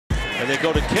And they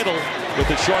go to Kittle with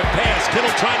the short pass.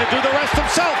 Kittle trying to do the rest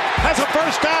himself. Has a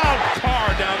first down. Carr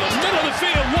down the middle of the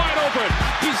field, wide open.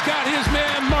 He's got his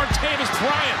man, Martavis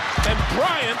Bryant. And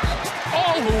Bryant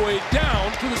all the way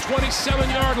down to the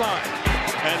 27-yard line.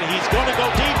 And he's going to go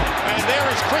deep. And there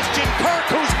is Christian Kirk,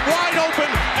 who's wide open.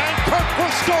 And Kirk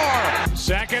will score.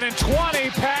 2nd and 20.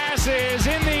 Pass is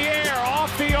in the air off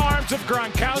the arms of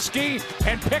Gronkowski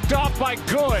and picked off by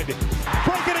Good.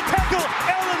 Breaking a tackle.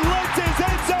 Allen Lentz's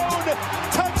end zone.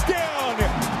 Touchdown.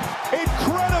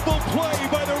 Incredible play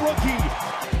by the rookie.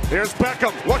 Here's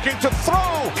Beckham looking to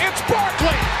throw. It's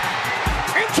Barkley.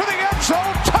 Into the end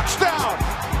zone. Touchdown.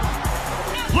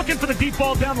 Looking for the deep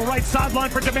ball down the right sideline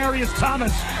for Demaryius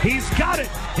Thomas. He's got it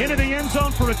into the end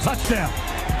zone for a touchdown.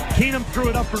 Keenum threw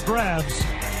it up for grabs.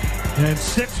 And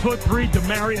 6'3"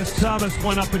 Demaryius Thomas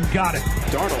went up and got it.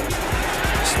 Darnold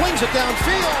slings it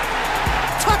downfield.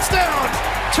 Touchdown.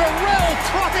 Terrell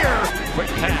Pryor. Quick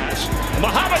pass.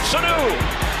 Mohamed Sanu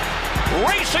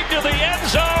racing to the end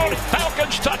zone.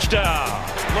 Falcons touchdown.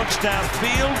 Looks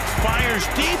downfield. Fires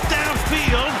deep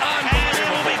downfield. And it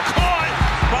will be caught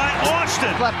by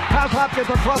Austin. Pass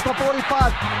Hopkins across the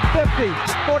 45, 50,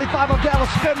 45 of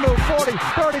Dallas, spin move, 40,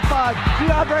 35.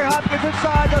 DeAndre Hopkins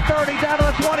inside the 30, down to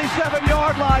the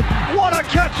 27-yard line. What a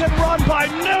catch and run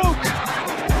by Nuke.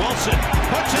 Wilson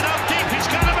puts it up deep. He's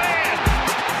got a man.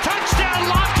 Touchdown,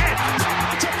 Lockett.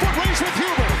 It's a foot race with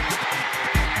Huber.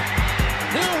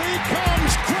 Here he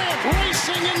comes. Grant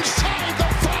racing inside the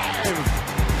 5.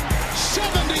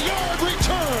 70-yard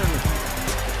return.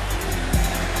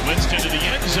 Winston to the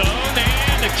end zone,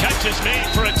 and the catch is made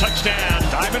for a touchdown.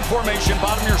 Diamond formation,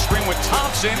 bottom of your screen with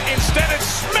Thompson. Instead, it's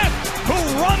Smith who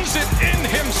runs it in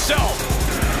himself.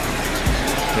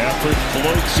 Stafford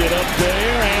floats it up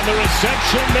there, and the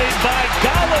reception made by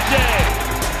Golladay.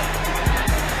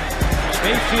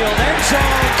 Mayfield end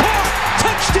zone. Caught.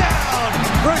 Touchdown.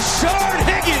 Rashard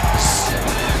Higgins.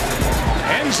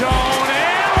 End zone,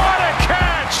 and what a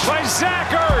catch by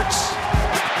Zach Ertz.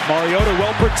 Mariota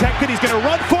well protected. He's going to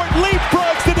run for it.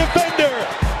 Leapfrogs the defender.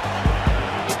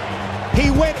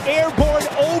 He went airborne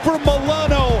over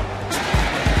Milano.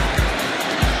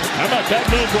 How about that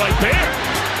move right there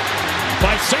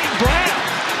by St. Brown?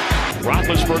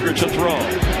 Roethlisberger to throw,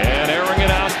 and airing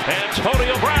it out.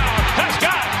 Antonio Brown has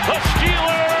got the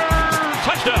Steelers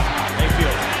touchdown.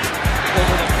 Mayfield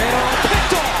over the middle,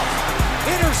 picked off,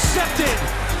 intercepted.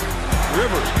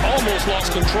 Rivers almost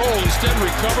lost control, instead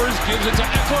recovers, gives it to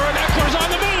Eckler, and Eckler's on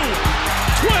the move.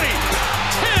 20,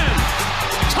 10,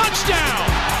 touchdown.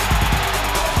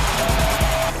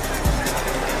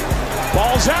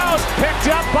 Ball's out,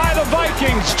 picked up by the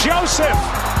Vikings. Joseph,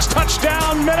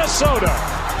 touchdown Minnesota.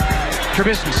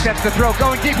 Trubisky sets the throw,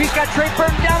 going deep. He's got Trey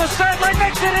Burton down the sideline,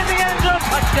 makes it in the end zone.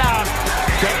 Touchdown.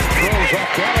 Throws off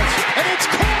balance. And it's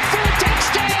caught for a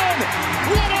touchdown.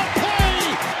 What a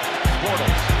play.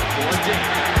 Bortles.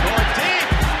 Going deep.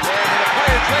 And the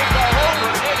player played all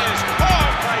over. It is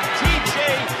caught by T.J.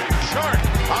 Sharp.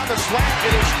 On the slant,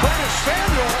 it is Curtis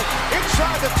Samuel.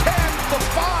 Inside the 10, the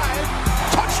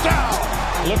 5. Touchdown.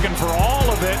 Looking for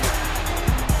all of it.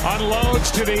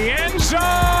 Unloads to the end zone.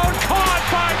 Caught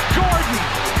by Gordon.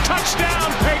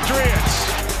 Touchdown, Patriots.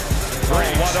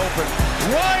 Wide open.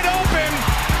 Wide open.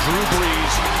 Drew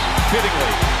Brees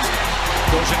fittingly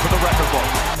goes into the record book.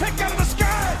 Picked out of the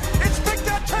sky. It's picked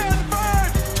at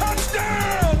 10-5.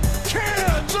 Touchdown.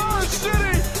 Kansas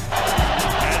City.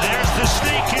 And there's the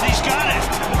sneak, and he's got it.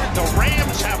 The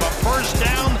Rams have a first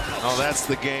down. Oh, that's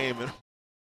the game.